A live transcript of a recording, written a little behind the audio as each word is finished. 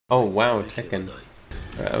Oh wow, Tekken.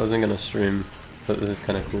 Alright, I wasn't gonna stream, but this is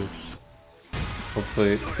kind of cool. Hopefully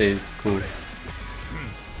it stays cool.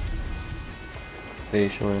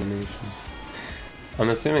 Facial animation. I'm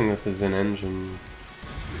assuming this is an engine.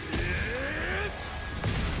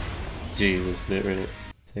 Jesus, bitrate.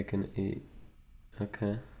 Tekken 8.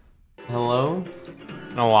 Okay. Hello? I'm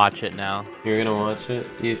gonna watch it now. You're gonna watch it?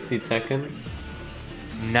 You see Tekken?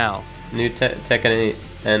 No. New Tekken 8.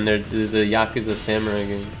 And there's a Yakuza Samurai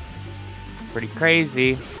game. Pretty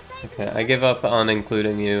crazy. Okay, I give up on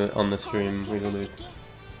including you on the stream, really.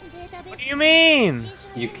 What do you mean?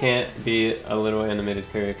 You can't be a little animated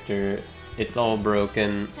character. It's all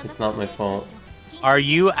broken. It's not my fault. Are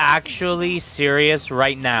you actually serious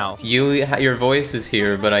right now? Your voice is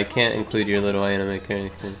here, but I can't include your little anime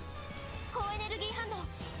character.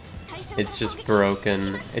 It's just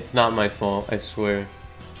broken. It's not my fault, I swear.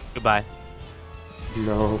 Goodbye.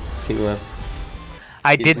 No, he left.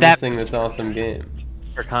 I He's did that missing this awesome game.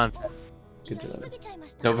 for content. Good job.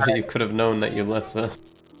 Nobody could have known that you left though.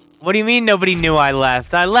 What do you mean nobody knew I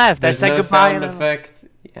left? I left. There's I said no goodbye. sound effect.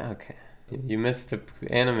 Yeah, okay. You missed an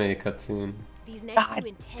anime cutscene. God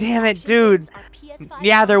damn it, dude.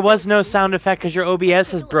 Yeah, there was no sound effect because your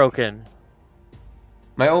OBS is broken.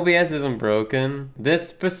 My OBS isn't broken. This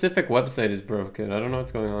specific website is broken. I don't know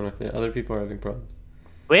what's going on with it. Other people are having problems.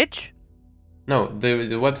 Which? No, the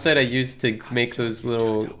website I used to make those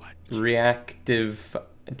little reactive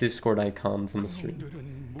Discord icons on the stream.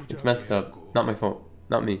 It's messed up. Not my fault.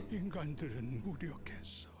 Not me.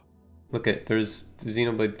 Look at, there's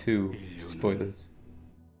Xenoblade 2 spoilers.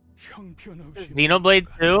 Xenoblade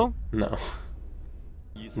 2? No.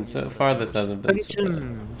 And so far this hasn't been so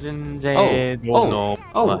bad.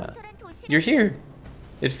 Oh! You're here!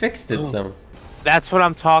 It fixed itself. That's what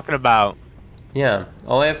I'm talking about. Yeah,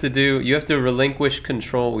 all I have to do, you have to relinquish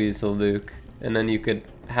control, Weasel Duke, and then you could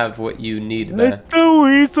have what you need back. It's the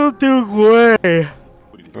Weasel Duke way!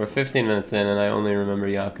 We're 15 minutes in and I only remember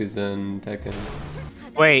Yakuza and Tekken.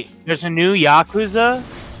 Wait, there's a new Yakuza?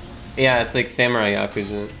 Yeah, it's like Samurai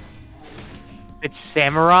Yakuza. It's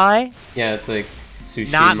Samurai? Yeah, it's like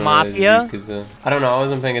Tsushima, Not Mafia? Yakuza. I don't know, I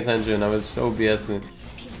wasn't paying attention, I was OBSing.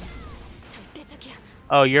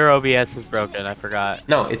 Oh, your OBS is broken, I forgot.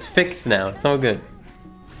 No, it's fixed now, it's all good.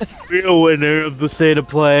 Real winner of the state of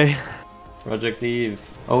play. Project Eve.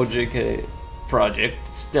 Oh, JK. Project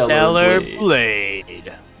Stellar Blade.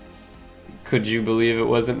 Blade. Could you believe it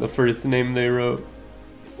wasn't the first name they wrote?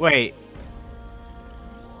 Wait.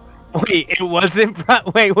 Wait, it wasn't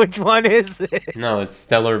wait, which one is it? No, it's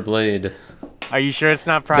Stellar Blade. Are you sure it's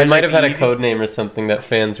not Project They might have had a Eve? code name or something that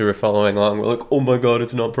fans who were following along were like, oh my god,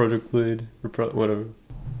 it's not Project Blade. Or whatever.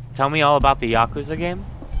 Tell me all about the Yakuza game.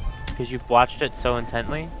 Because you've watched it so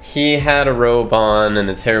intently. He had a robe on and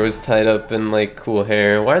his hair was tied up in like cool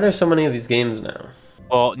hair. Why are there so many of these games now?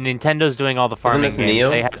 Well, Nintendo's doing all the farming Isn't this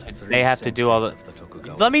games. Neo? They have to do all the...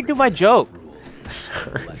 Let me do my joke!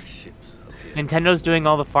 Nintendo's doing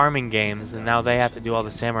all the farming games, and now they have to do all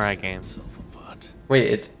the samurai games. Wait,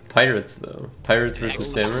 it's Pirates though. Pirates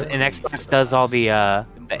versus Samurai? And Xbox does all the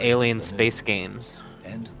alien space games.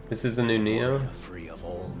 This is a new Neo?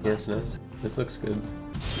 Yes, no? This looks good.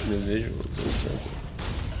 The visuals are impressive.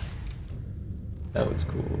 That was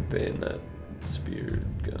cool, bayonet, spear,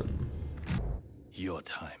 gun. Your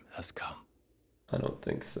time has come. I don't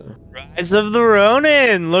think so. Rise of the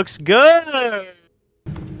Ronin looks good!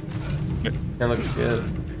 That looks good.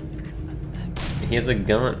 He has a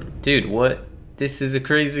gun. Dude, what? This is a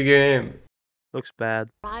crazy game. Looks bad.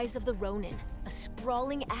 Rise of the Ronin, a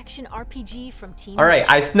sprawling action RPG from Team. Alright,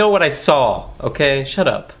 I know what I saw, okay? Shut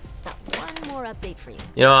up. One more update for you.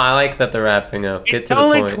 You know, I like that they're wrapping up. Get to the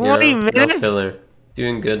only point, 20 you know? No minutes? filler.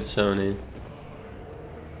 Doing good, Sony.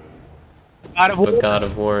 God of War. But God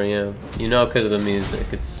of War, yeah. You know, because of the music.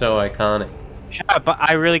 It's so iconic. Shut up, but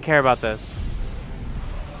I really care about this.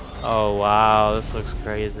 Oh wow, this looks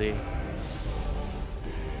crazy.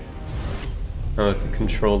 Oh, it's a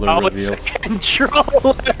controller Oh, reveal. it's a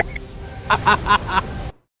controller!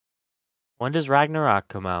 When does Ragnarok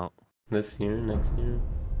come out? This year? Next year?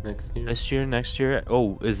 Next year? This year? Next year?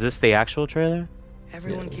 Oh, is this the actual trailer?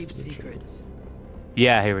 Everyone Yeah, keeps this is the secrets.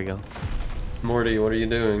 Yeah, here we go. Morty, what are you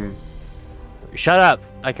doing? Shut up!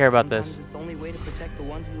 I care about Sometimes this. it's the only way to protect the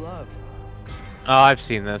ones we love. Oh, I've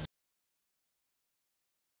seen this.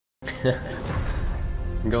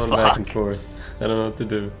 I'm going back and forth. I don't know what to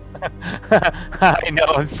do. I know,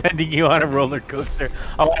 I'm sending you on a roller coaster.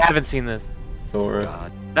 Oh, I haven't seen this. Thor.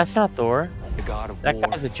 God, That's not Thor. the god of That war.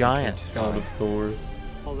 guy's a giant. God of Thor.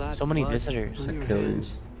 All that So many blood visitors. on your Achilles.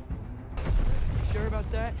 hands. You sure about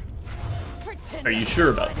that? Are you sure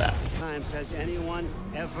about that? Times has anyone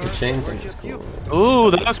ever The chain thing is worshipped cool. you?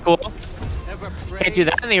 Ooh, that was cool. Ever Can't do prayed?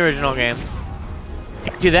 that in the original game.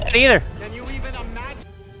 Can't do that either. Can you even imagine?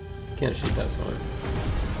 Can't shoot that far.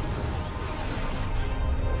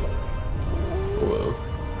 Whoa.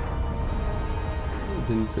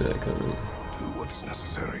 Didn't see that coming. Do what is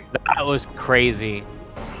necessary. That was crazy.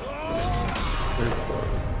 There's Thor.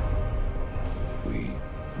 We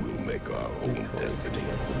will make our own destiny.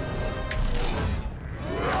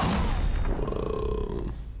 Whoa.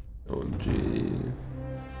 OMG.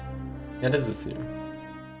 Yeah, it is this year.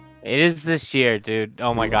 It is this year, dude.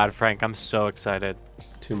 Oh my god, What? Frank, I'm so excited.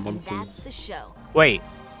 2 And months. that's the show. Wait,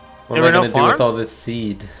 What There am I were no gonna do with farms? all this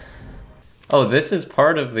seed? Oh, this is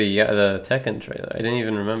part of the Tekken trailer. I didn't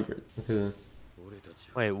even remember it. Look at this.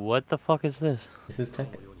 wait, what the fuck is this? This is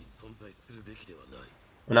Tekken.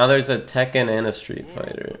 Well, now there's a Tekken and a Street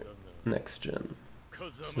Fighter next gen.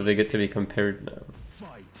 So they get to be compared now.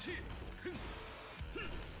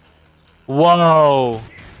 Whoa!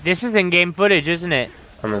 This is in-game footage, isn't it?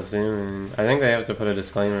 I'm assuming. I think they have to put a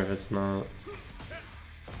disclaimer if it's not.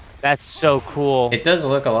 That's so cool. It does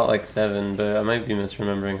look a lot like 7, but I might be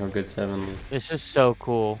misremembering how good 7 looks. This is so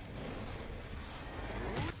cool.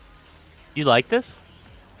 You like this?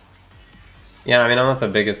 Yeah, I mean, I'm not the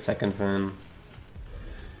biggest Tekken fan.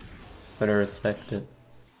 But I respect it.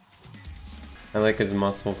 I like his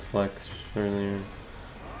muscle flex earlier.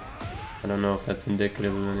 I don't know if that's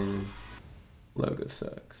indicative of anything. Logo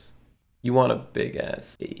sucks. You want a big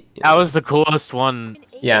ass 8. That was the coolest one.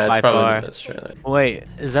 Yeah, it's by probably far. the best trailer. Wait,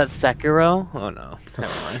 is that Sekiro? Oh no.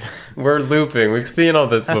 Never mind. We're looping. We've seen all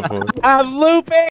this before. I'm looping!